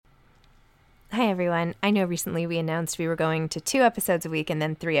Hi, everyone. I know recently we announced we were going to 2 episodes a week and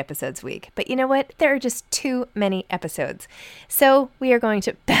then 3 episodes a week. But you know what? There are just too many episodes. So we are going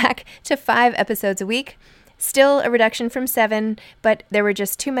back to 5 episodes a week. Still a reduction from 7, but there were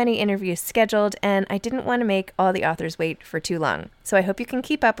just too many interviews scheduled, and I didn't want to make all the authors wait for too long. So I hope you can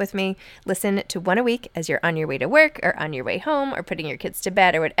keep up with me. Listen to 1 a week as you're on your way to work or on your way home or putting your kids to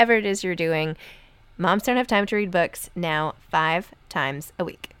bed or whatever it is you're doing. Moms Don't Have Time to Read Books, now 5 times a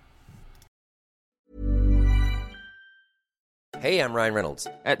week. Hey, I'm Ryan Reynolds.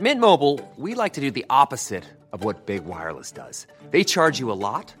 At Mint Mobile, we like to do the opposite of what Big Wireless does. They charge you a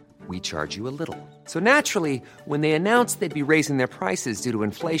lot. We charge you a little. So naturally, when they announced they'd be raising their prices due to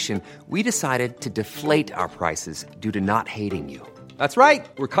inflation, we decided to deflate our prices due to not hating you. That's right.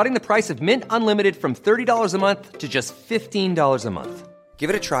 We're cutting the price of Mint Unlimited from $30 a month to just $15 a month. Give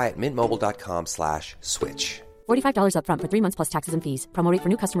it a try at mintmobile.com/switch. $45 up front for 3 months plus taxes and fees. Promo rate for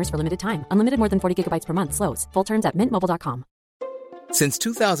new customers for limited time. Unlimited more than 40 gigabytes per month. Slows full terms at mintmobile.com. Since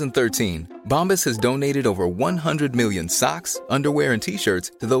 2013, Bombas has donated over 100 million socks, underwear, and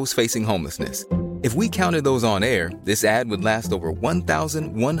T-shirts to those facing homelessness. If we counted those on air, this ad would last over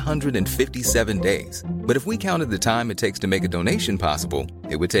 1,157 days. But if we counted the time it takes to make a donation possible,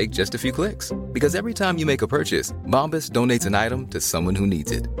 it would take just a few clicks. Because every time you make a purchase, Bombas donates an item to someone who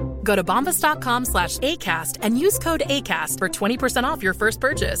needs it. Go to bombas.com/ACAST and use code ACAST for 20% off your first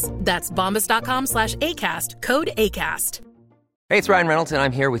purchase. That's bombas.com/ACAST, code ACAST. Hey, it's Ryan Reynolds, and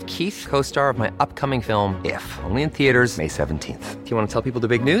I'm here with Keith, co-star of my upcoming film, If, only in theaters May 17th. Do you want to tell people the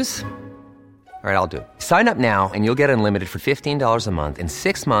big news? All right, I'll do it. Sign up now and you'll get unlimited for $15 a month and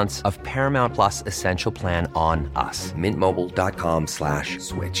 6 months of Paramount Plus Essential Plan on us.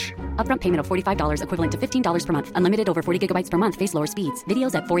 MintMobile.com/switch. Upfront payment of $45 equivalent to $15 per month. Unlimited over 40 gigabytes per month. Face lower speeds.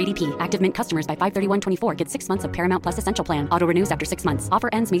 Videos at 480p. Active Mint customers by 531.24 get 6 months of Paramount Plus Essential Plan. Auto renews after 6 months. Offer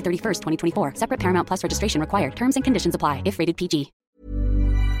ends May 31st, 2024. Separate Paramount Plus registration required. Terms and conditions apply if rated PG.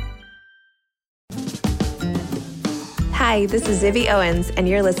 Hi, this is Zibby Owens, and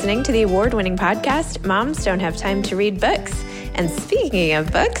you're listening to the award-winning podcast, Moms Don't Have Time to Read Books. And speaking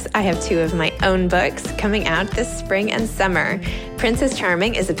of books, I have 2 of my own books coming out this spring and summer. Princess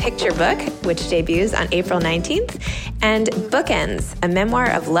Charming is a picture book, which debuts on April 19th, and Bookends, a memoir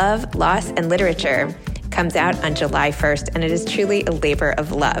of love, loss, and literature, comes out on July 1st, and it is truly a labor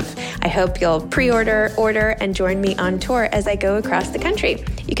of love. I hope you'll pre-order, order, and join me on tour as I go across the country.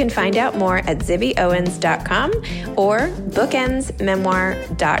 You can find out more at zibbyowens.com or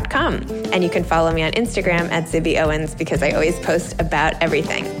bookendsmemoir.com. And you can follow me on Instagram at zibbyowens because I always post about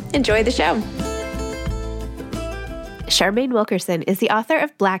everything. Enjoy the show. Charmaine Wilkerson is the author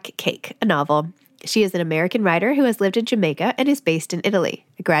of Black Cake, a novel. She is an American writer who has lived in Jamaica and is based in Italy.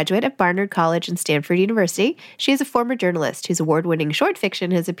 A graduate of Barnard College and Stanford University, she is a former journalist whose award-winning short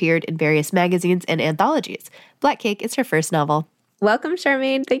fiction has appeared in various magazines and anthologies. Black Cake is her first novel. Welcome,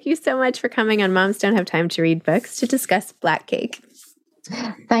 Charmaine. Thank you so much for coming on Moms Don't Have Time to Read Books to discuss Black Cake.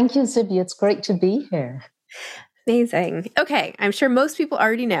 Thank you, Zibby. It's great to be here. Amazing. Okay, I'm sure most people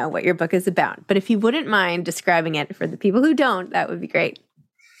already know what your book is about, but if you wouldn't mind describing it for the people who don't, that would be great.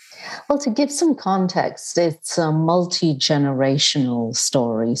 Well, to give some context, it's a multi-generational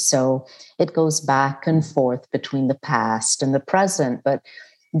story. So it goes back and forth between the past and the present. But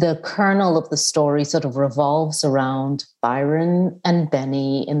the kernel of the story sort of revolves around Byron and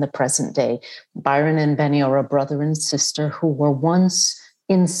Benny in the present day. Byron and Benny are a brother and sister who were once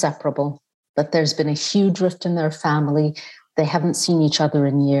inseparable, but there's been a huge rift in their family. They haven't seen each other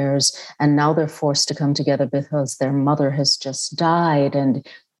in years, and now they're forced to come together because their mother has just died, and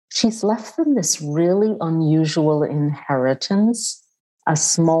she's left them this really unusual inheritance, a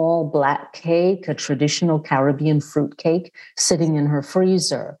small black cake, a traditional Caribbean fruit cake sitting in her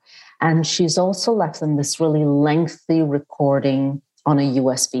freezer. And she's also left them this really lengthy recording on a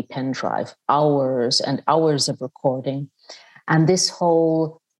USB pen drive, hours and hours of recording. And this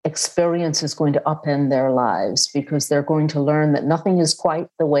whole experience is going to upend their lives because they're going to learn that nothing is quite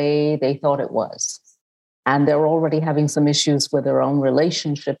the way they thought it was. And they're already having some issues with their own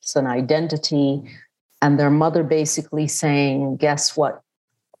relationships and identity. And their mother basically saying, guess what?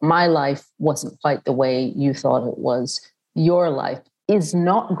 My life wasn't quite the way you thought it was. Your life is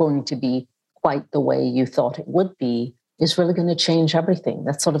not going to be quite the way you thought it would be, is really going to change everything.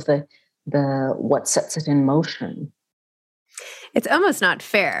 That's sort of the what sets it in motion. It's almost not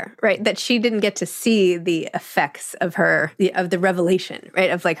fair, right? That she didn't get to see the effects of the revelation, right?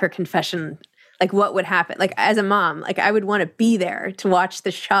 Of like her confession, like what would happen. Like as a mom, like I would want to be there to watch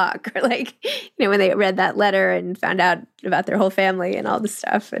the shock, or like, when they read that letter and found out about their whole family and all this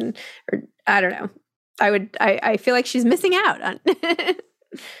stuff. Or I don't know. I feel like she's missing out on.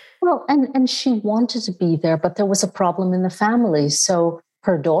 Well, Well, and she wanted to be there, but there was a problem in the family. So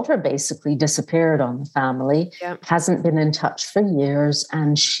her daughter basically disappeared on the family, Yep. hasn't been in touch for years.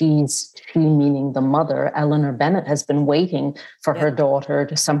 And she, meaning the mother, Eleanor Bennett, has been waiting for her daughter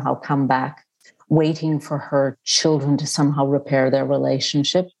to somehow come back, waiting for her children to somehow repair their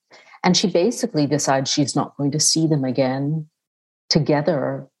relationship. And she basically decides she's not going to see them again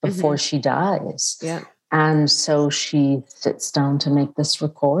together before she dies. Yeah. And so she sits down to make this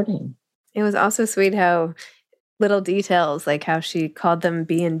recording. It was also sweet how little details, like how she called them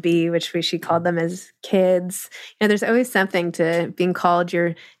B and B, which she called them as kids. You know, there's always something to being called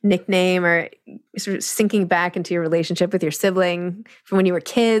your nickname or sort of sinking back into your relationship with your sibling from when you were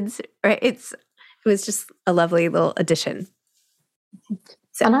kids. Right? It was just a lovely little addition.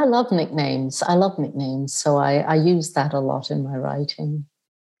 So, and I love nicknames. So I use that a lot in my writing.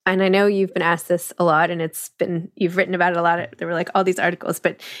 And I know you've been asked this a lot, and you've written about it a lot. There were like all these articles,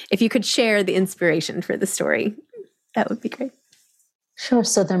 but if you could share the inspiration for the story, that would be great. Sure.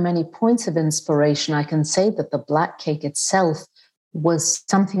 So there are many points of inspiration. I can say that the black cake itself was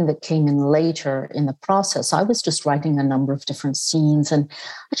something that came in later in the process. I was just writing a number of different scenes, and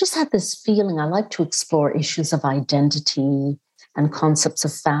I just had this feeling I like to explore issues of identity and concepts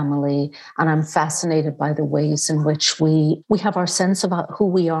of family. And I'm fascinated by the ways in which we have our sense about who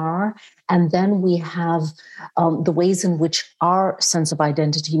we are. And then we have the ways in which our sense of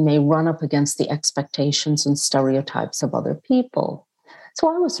identity may run up against the expectations and stereotypes of other people. So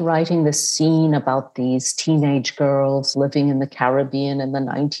I was writing this scene about these teenage girls living in the Caribbean in the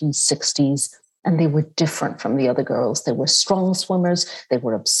 1960s. And they were different from the other girls. They were strong swimmers. They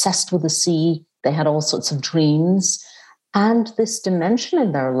were obsessed with the sea. They had all sorts of dreams. And this dimension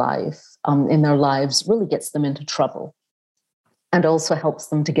in their lives really gets them into trouble and also helps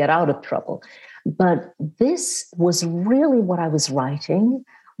them to get out of trouble. But this was really what I was writing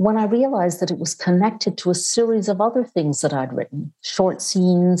when I realized that it was connected to a series of other things that I'd written, short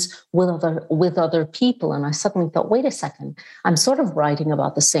scenes with other people. And I suddenly thought, wait a second, I'm sort of writing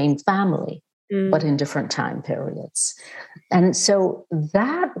about the same family, but in different time periods. And so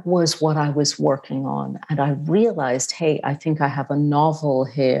that was what I was working on. And I realized, hey, I think I have a novel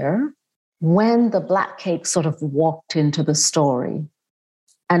here when the black cake sort of walked into the story.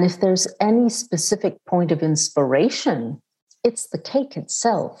 And if there's any specific point of inspiration, it's the cake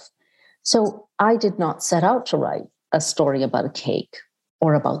itself. So I did not set out to write a story about a cake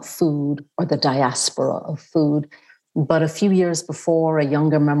or about food or the diaspora of food. But a few years before, a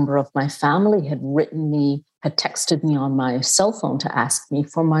younger member of my family had texted me on my cell phone to ask me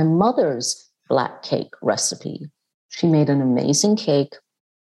for my mother's black cake recipe. She made an amazing cake,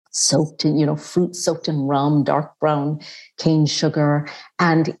 soaked in, fruit soaked in rum, dark brown cane sugar.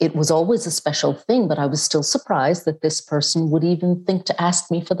 And it was always a special thing, but I was still surprised that this person would even think to ask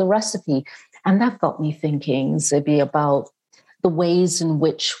me for the recipe. And that got me thinking, Zibby, about the ways in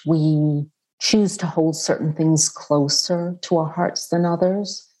which we choose to hold certain things closer to our hearts than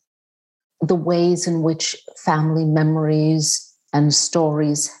others, the ways in which family memories and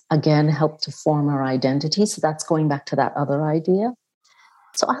stories, again, help to form our identity. So that's going back to that other idea.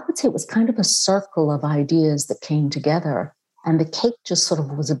 So I would say it was kind of a circle of ideas that came together. And the cake just sort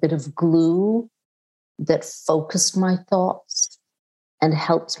of was a bit of glue that focused my thoughts and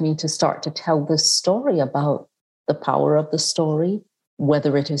helped me to start to tell this story about the power of the story,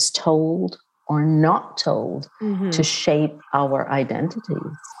 whether it is told or not told, to shape our identities.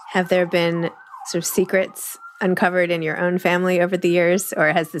 Have there been sort of secrets uncovered in your own family over the years,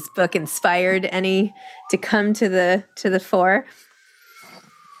 or has this book inspired any to come to the fore?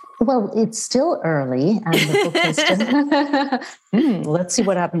 Well, it's still early, and the book is still. Let's see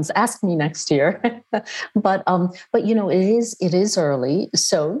what happens. Ask me next year. But it is early.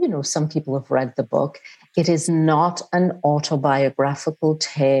 So some people have read the book. It is not an autobiographical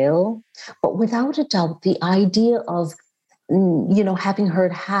tale, but without a doubt, the idea of having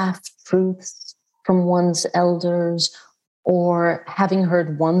heard half truths from one's elders, or having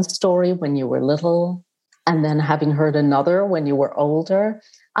heard one story when you were little, and then having heard another when you were older.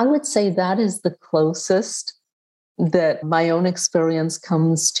 I would say that is the closest that my own experience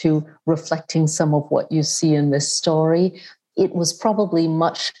comes to reflecting some of what you see in this story. It was probably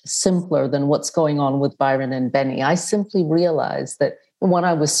much simpler than what's going on with Byron and Benny. I simply realized that when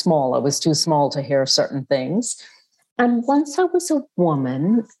I was small, I was too small to hear certain things. And once I was a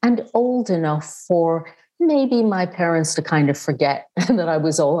woman and old enough for maybe my parents to kind of forget that I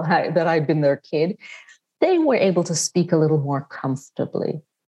was old, that I'd been their kid, they were able to speak a little more comfortably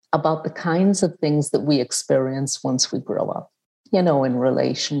about the kinds of things that we experience once we grow up, in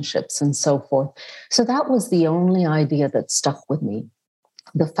relationships and so forth. So that was the only idea that stuck with me.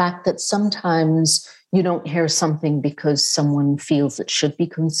 the fact that sometimes you don't hear something because someone feels it should be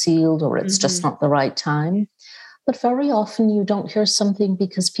concealed or it's just not the right time. But very often you don't hear something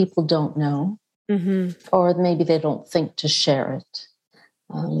because people don't know, or maybe they don't think to share it.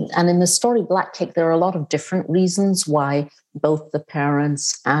 And in the story Black Cake, there are a lot of different reasons why both the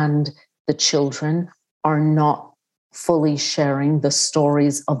parents and the children are not fully sharing the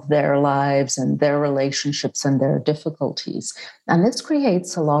stories of their lives and their relationships and their difficulties. And this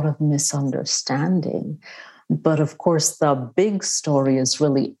creates a lot of misunderstanding. But of course, the big story is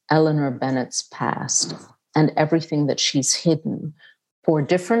really Eleanor Bennett's past and everything that she's hidden for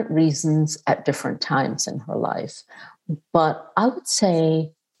different reasons at different times in her life. But I would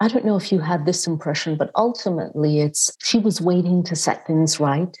say, I don't know if you had this impression, but ultimately she was waiting to set things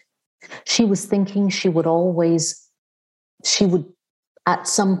right. She was thinking she would at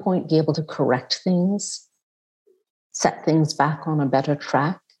some point be able to correct things, set things back on a better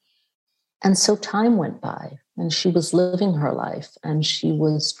track. And so time went by and she was living her life and she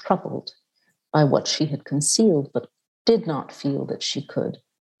was troubled by what she had concealed, but did not feel that she could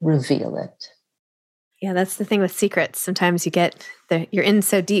reveal it. Yeah, that's the thing with secrets. Sometimes you're in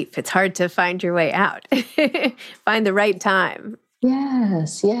so deep, it's hard to find your way out, find the right time.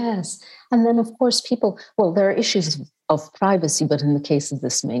 Yes. And then, of course, there are issues of privacy, but in the case of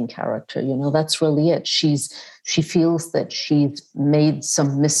this main character, that's really it. She feels that she's made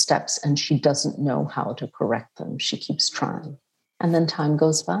some missteps and she doesn't know how to correct them. She keeps trying. And then time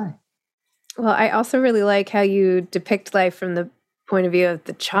goes by. Well, I also really like how you depict life from the point of view of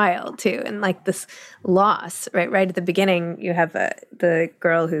the child too, and like this loss, right at the beginning you have the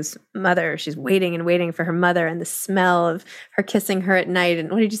girl whose mother, she's waiting and waiting for her mother, and the smell of her kissing her at night, and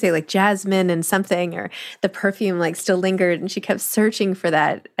what did you say, like jasmine and something, or the perfume like still lingered, and she kept searching for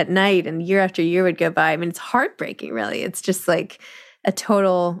that at night, and year after year would go by. I mean, it's heartbreaking, really. It's just like a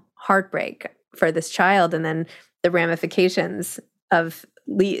total heartbreak for this child, and then the ramifications of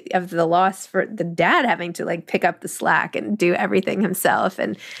the loss for the dad having to like pick up the slack and do everything himself,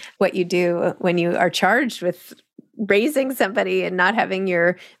 and what you do when you are charged with raising somebody and not having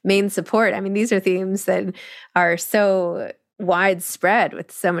your main support. I mean, these are themes that are so widespread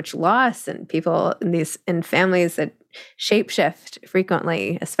with so much loss and people in families that shapeshift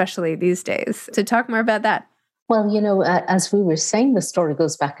frequently, especially these days. So talk more about that. Well, as we were saying, the story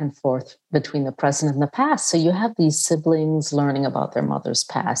goes back and forth between the present and the past. So you have these siblings learning about their mother's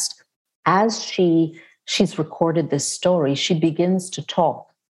past. As she's recorded this story, she begins to talk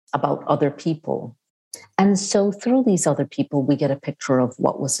about other people. And so through these other people, we get a picture of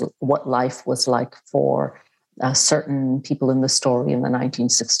what life was like for certain people in the story in the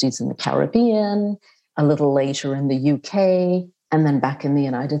 1960s in the Caribbean, a little later in the UK, and then back in the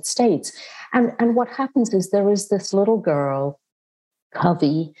United States. And what happens is there is this little girl,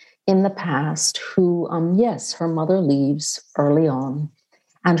 Covey, in the past who, her mother leaves early on,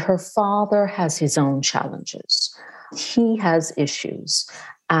 and her father has his own challenges. He has issues,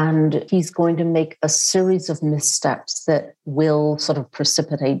 and he's going to make a series of missteps that will sort of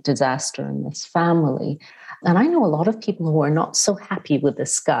precipitate disaster in this family. And I know a lot of people who are not so happy with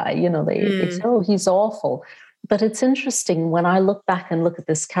this guy. They say, oh, he's awful. But it's interesting, when I look back and look at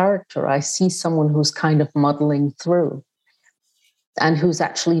this character, I see someone who's kind of muddling through and who's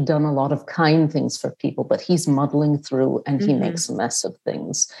actually done a lot of kind things for people, but he's muddling through and he makes a mess of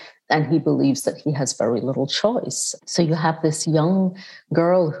things. And he believes that he has very little choice. So you have this young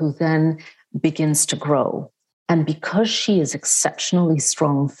girl who then begins to grow. And because she is exceptionally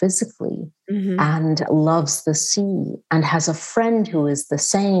strong physically and loves the sea and has a friend who is the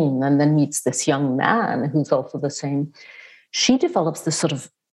same and then meets this young man who's also the same, she develops this sort of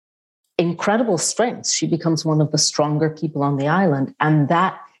incredible strength. She becomes one of the stronger people on the island. And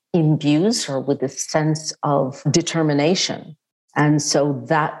that imbues her with this sense of determination. And so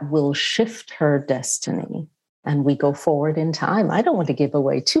that will shift her destiny. And we go forward in time. I don't want to give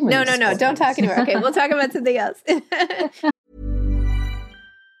away too many. No. Don't talk anymore. Okay, we'll talk about something else.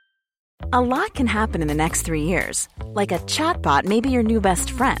 A lot can happen in the next 3 years. Like a chatbot may be your new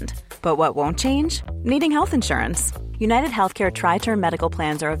best friend. But what won't change? Needing health insurance. United Healthcare Tri-Term Medical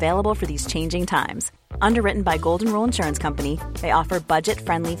Plans are available for these changing times. Underwritten by Golden Rule Insurance Company, they offer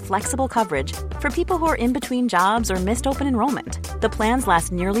budget-friendly, flexible coverage for people who are in between jobs or missed open enrollment. The plans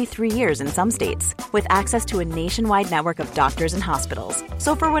last nearly 3 years in some states, with access to a nationwide network of doctors and hospitals.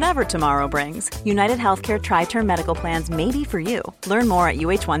 So for whatever tomorrow brings, United Healthcare Tri-Term Medical Plans may be for you. Learn more at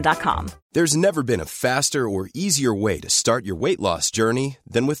uh1.com. There's never been a faster or easier way to start your weight loss journey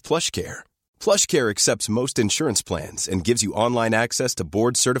than with PlushCare. PlushCare accepts most insurance plans and gives you online access to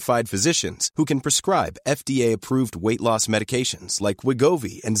board-certified physicians who can prescribe FDA-approved weight loss medications like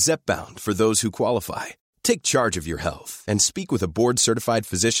Wegovy and Zepbound for those who qualify. Take charge of your health and speak with a board-certified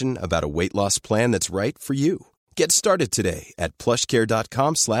physician about a weight loss plan that's right for you. Get started today at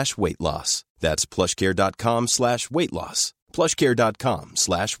plushcare.com/weight-loss. That's plushcare.com/weight-loss.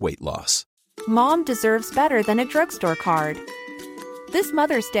 plushcare.com/weight-loss. Mom deserves better than a drugstore card. This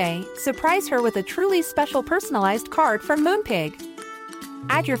Mother's Day, surprise her with a truly special personalized card from Moonpig.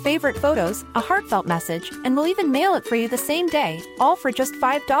 Add your favorite photos, a heartfelt message, and we'll even mail it for you the same day, all for just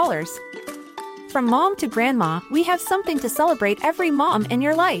 $5. From mom to grandma, we have something to celebrate every mom in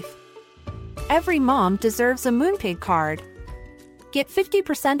your life. Every mom deserves a Moonpig card. Get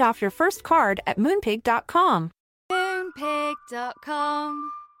 50% off your first card at moonpig.com.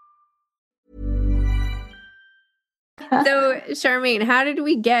 Moonpig.com. So, Charmaine, how did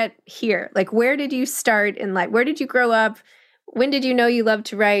we get here? Like, where did you start in life? Where did you grow up? When did you know you loved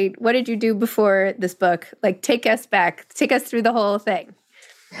to write? What did you do before this book? Like, take us back. Take us through the whole thing.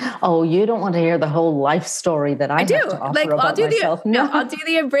 Oh, you don't want to hear the whole life story that I do. have to offer Like, about I'll do myself. I'll do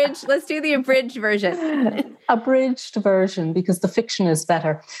the abridged. Let's do the abridged version. Abridged version, because the fiction is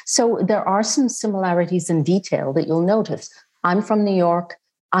better. So there are some similarities in detail that you'll notice. I'm from New York.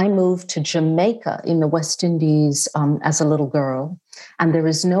 I moved to Jamaica in the West Indies as a little girl. And there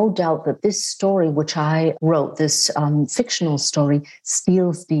is no doubt that this story, which I wrote, this fictional story,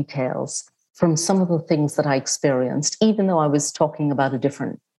 steals details from some of the things that I experienced, even though I was talking about a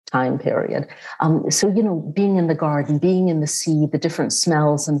different time period. So, being in the garden, being in the sea, the different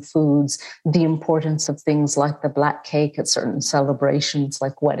smells and foods, the importance of things like the black cake at certain celebrations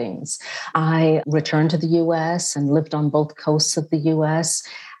like weddings. I returned to the US and lived on both coasts of the US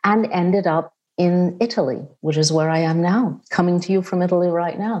and ended up in Italy, which is where I am now, coming to you from Italy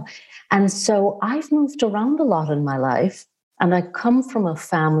right now. And so I've moved around a lot in my life. And I come from a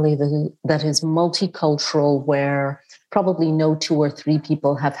family that is multicultural, where probably no 2 or 3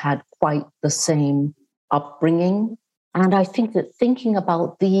 people have had quite the same upbringing. And I think that thinking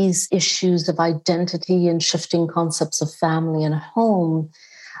about these issues of identity and shifting concepts of family and home,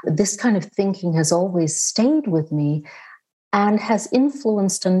 this kind of thinking has always stayed with me and has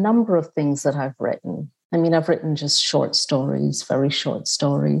influenced a number of things that I've written. I mean, I've written just short stories, very short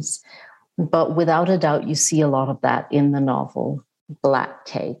stories. But without a doubt, you see a lot of that in the novel, Black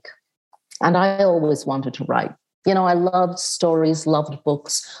Cake. And I always wanted to write. I loved stories, loved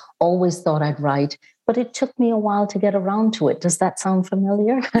books, always thought I'd write, but it took me a while to get around to it. Does that sound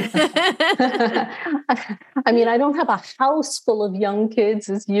familiar? I mean, I don't have a house full of young kids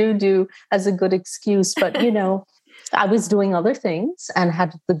as you do as a good excuse, but, I was doing other things and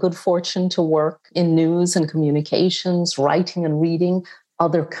had the good fortune to work in news and communications, writing and reading,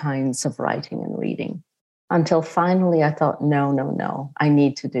 other kinds of writing and reading, until finally I thought, no, I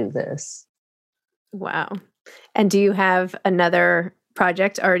need to do this. Wow. And do you have another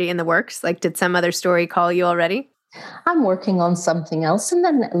project already in the works? Like, did some other story call you already? I'm working on something else, and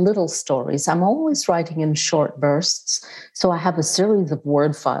then little stories. I'm always writing in short bursts. So I have a series of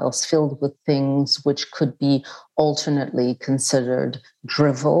word files filled with things which could be alternately considered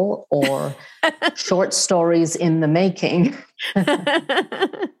drivel or short stories in the making.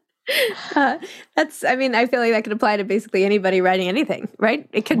 I feel like that could apply to basically anybody writing anything, right?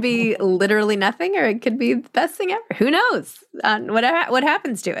 It could be literally nothing, or it could be the best thing ever. Who knows? What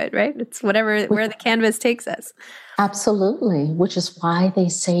happens to it, right? It's where the canvas takes us. Absolutely, which is why they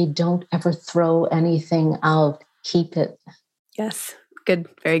say don't ever throw anything out. Keep it. Yes. Good.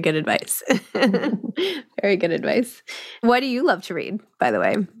 Very good advice. Very good advice. What do you love to read, by the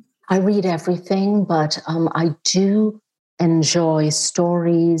way? I read everything, but I do enjoy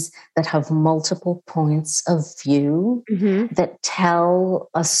stories that have multiple points of view, that tell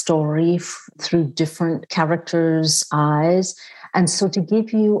a story through different characters' eyes. And so to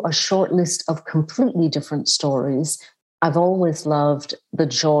give you a short list of completely different stories, I've always loved The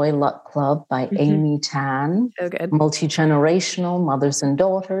Joy Luck Club by Amy Tan. So good. Multi-generational, mothers and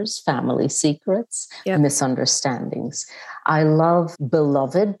daughters, family secrets, misunderstandings. I love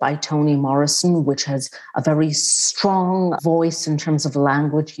Beloved by Toni Morrison, which has a very strong voice in terms of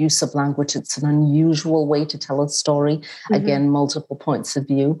language, use of language. It's an unusual way to tell a story. Again, multiple points of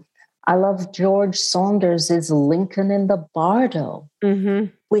view. I love George Saunders's Lincoln in the Bardo,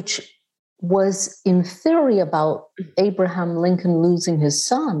 which was in theory about Abraham Lincoln losing his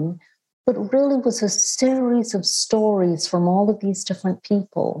son, but really was a series of stories from all of these different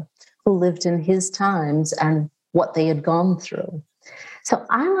people who lived in his times and what they had gone through. So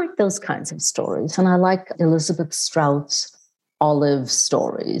I like those kinds of stories. And I like Elizabeth Strout's Olive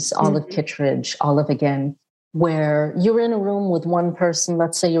stories, Olive Kittredge, Olive again, where you're in a room with one person.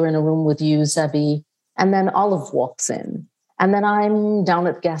 Let's say you're in a room with you, Zebby, and then Olive walks in. And then I'm down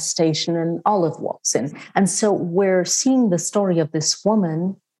at the gas station and Olive walks in. And so we're seeing the story of this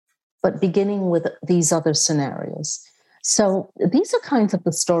woman, but beginning with these other scenarios. So these are kinds of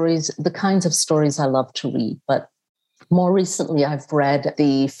the kinds of stories I love to read. But more recently, I've read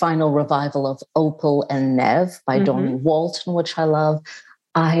the final revival of Opal and Nev by Donnie Walton, which I love.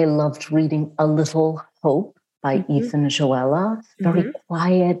 I loved reading A Little Hope by Ethan Joella. Very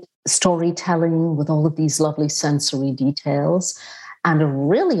quiet storytelling with all of these lovely sensory details. And a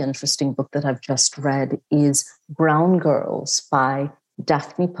really interesting book that I've just read is Brown Girls by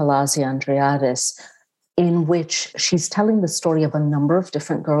Daphne Palazzi Andreadis, in which she's telling the story of a number of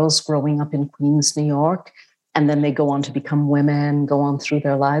different girls growing up in Queens, New York, and then they go on to become women, go on through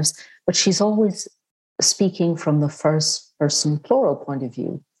their lives. But she's always speaking from the first person plural point of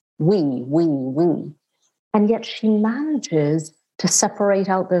view. We. And yet she manages to separate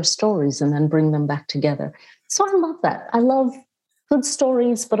out their stories and then bring them back together. So I love that. I love good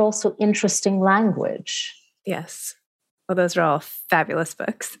stories, but also interesting language. Yes. Well, those are all fabulous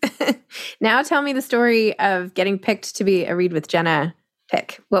books. Now tell me the story of getting picked to be a Read with Jenna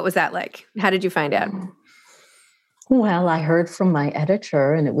pick. What was that like? How did you find out? Well, I heard from my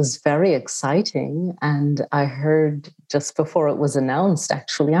editor and it was very exciting. And I heard just before it was announced,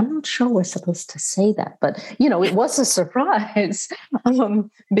 actually, I'm not sure we're supposed to say that, but, it was a surprise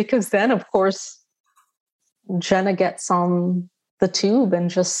because then, of course, Jenna gets on the tube and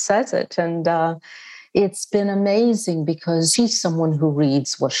just says it. And it's been amazing because she's someone who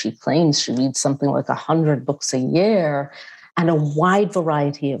reads what she claims. She reads something like 100 books a year and a wide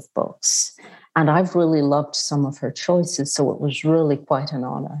variety of books. And I've really loved some of her choices, so it was really quite an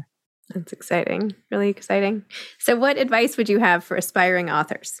honor. That's exciting, really exciting. So what advice would you have for aspiring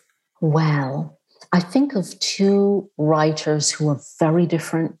authors? Well, I think of two writers who are very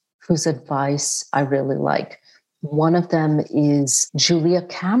different, whose advice I really like. One of them is Julia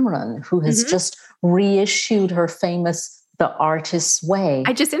Cameron, who has just reissued her famous The Artist's Way.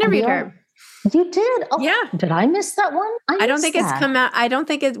 I just interviewed her. You did? Oh, yeah. Did I miss that one? I don't think it's come out. I don't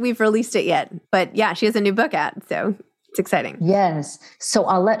think we've released it yet. But yeah, she has a new book out. So it's exciting. Yes. So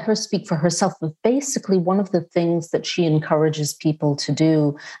I'll let her speak for herself. But basically, one of the things that she encourages people to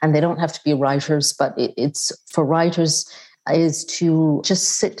do, and they don't have to be writers, but it's for writers, is to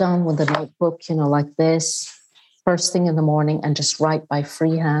just sit down with a notebook, like this, first thing in the morning, and just write by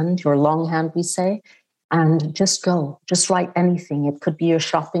freehand, your longhand, we say. And just go, just write anything. It could be your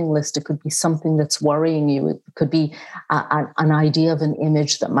shopping list. It could be something that's worrying you. It could be an idea of an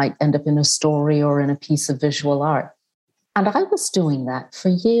image that might end up in a story or in a piece of visual art. And I was doing that for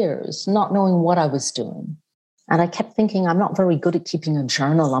years, not knowing what I was doing. And I kept thinking, I'm not very good at keeping a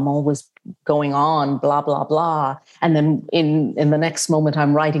journal. I'm always going on, blah, blah, blah. And then in the next moment,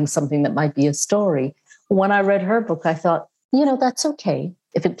 I'm writing something that might be a story. When I read her book, I thought, that's okay.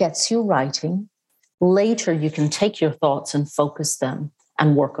 If it gets you writing, later, you can take your thoughts and focus them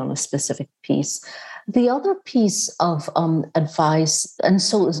and work on a specific piece. The other piece of advice, and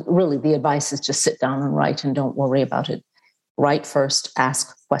so really the advice is just sit down and write and don't worry about it. Write first,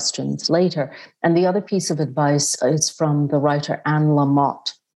 ask questions later. And the other piece of advice is from the writer Anne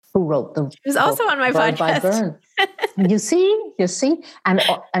Lamott, who wrote the book. She was also on my podcast. You see?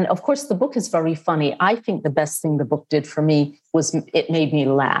 And of course, the book is very funny. I think the best thing the book did for me was it made me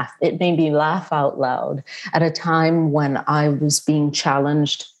laugh. It made me laugh out loud at a time when I was being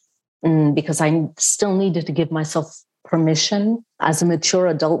challenged because I still needed to give myself permission as a mature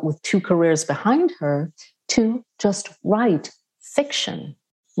adult with 2 careers behind her to just write fiction,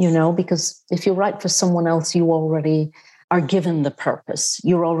 because if you write for someone else, you already are given the purpose.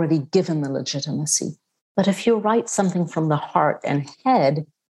 You're already given the legitimacy. But if you write something from the heart and head,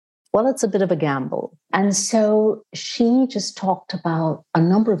 well, it's a bit of a gamble. And so she just talked about a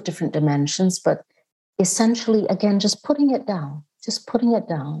number of different dimensions, but essentially, again, just putting it down.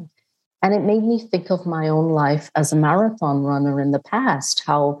 And it made me think of my own life as a marathon runner in the past,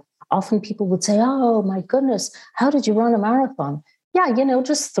 how often people would say, oh, my goodness, how did you run a marathon? Yeah,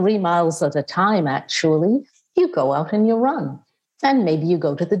 just 3 miles at a time, actually. You go out and you run. And maybe you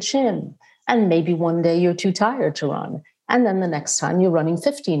go to the gym. And maybe one day you're too tired to run. And then the next time you're running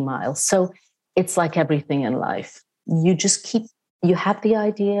 15 miles. So it's like everything in life. You have the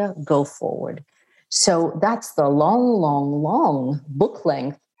idea, go forward. So that's the long book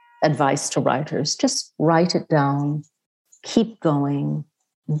length advice to writers. Just write it down, keep going.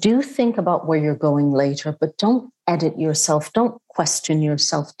 Do think about where you're going later, but don't edit yourself. Don't question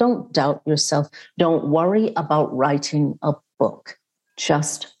yourself. Don't doubt yourself. Don't worry about writing a book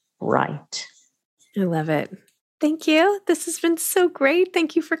just right. I love it. Thank you. This has been so great.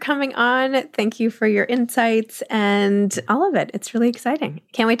 Thank you for coming on. Thank you for your insights and all of it. It's really exciting.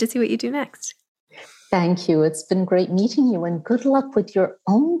 Can't wait to see what you do next. Thank you. It's been great meeting you, and good luck with your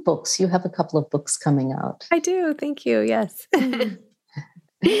own books. You have a couple of books coming out. I do. Thank you. Yes.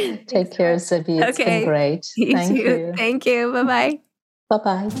 Take care, Zibby. It's been great. Thank you. Thank you. Bye-bye.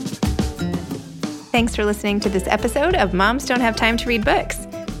 Bye-bye. Thanks for listening to this episode of Moms Don't Have Time to Read Books.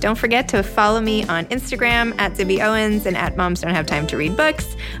 Don't forget to follow me on Instagram at Zibby Owens and at Moms Don't Have Time to Read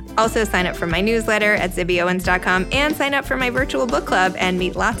Books. Also sign up for my newsletter at zibbyowens.com and sign up for my virtual book club and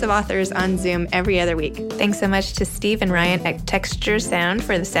meet lots of authors on Zoom every other week. Thanks so much to Steve and Ryan at Texture Sound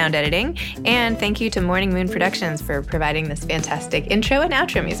for the sound editing. And thank you to Morning Moon Productions for providing this fantastic intro and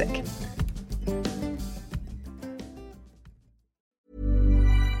outro music.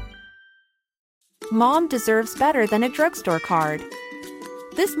 Mom deserves better than a drugstore card.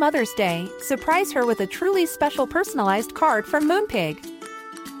 This Mother's Day, surprise her with a truly special personalized card from Moonpig.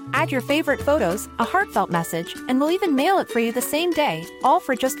 Add your favorite photos, a heartfelt message, and we'll even mail it for you the same day, all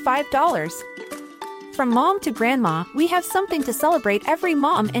for just $5. From mom to grandma, we have something to celebrate every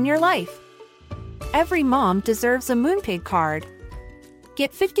mom in your life. Every mom deserves a Moonpig card.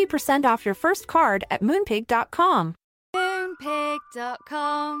 Get 50% off your first card at Moonpig.com.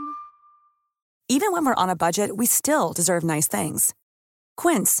 Moonpig.com. Even when we're on a budget, we still deserve nice things.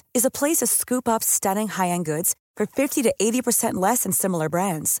 Quince is a place to scoop up stunning high-end goods for 50 to 80% less than similar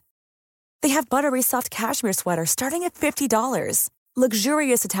brands. They have buttery soft cashmere sweaters starting at $50,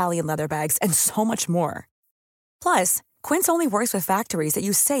 luxurious Italian leather bags, and so much more. Plus, Quince only works with factories that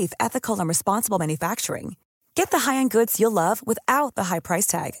use safe, ethical, and responsible manufacturing. Get the high-end goods you'll love without the high price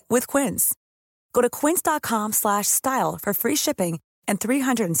tag with Quince. Go to quince.com/style for free shipping and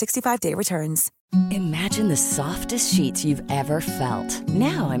 365-day returns. Imagine the softest sheets you've ever felt.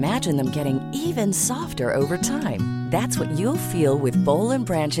 Now imagine them getting even softer over time. That's what you'll feel with Boll &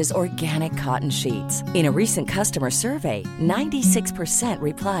 Branch's organic cotton sheets. In a recent customer survey, 96%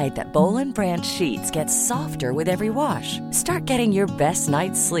 replied that Boll & Branch sheets get softer with every wash. Start getting your best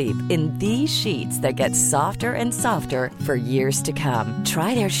night's sleep in these sheets that get softer and softer for years to come.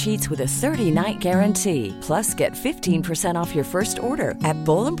 Try their sheets with a 30-night guarantee. Plus, get 15% off your first order at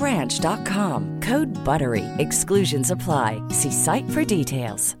bollandbranch.com. Code BUTTERY. Exclusions apply. See site for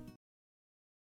details.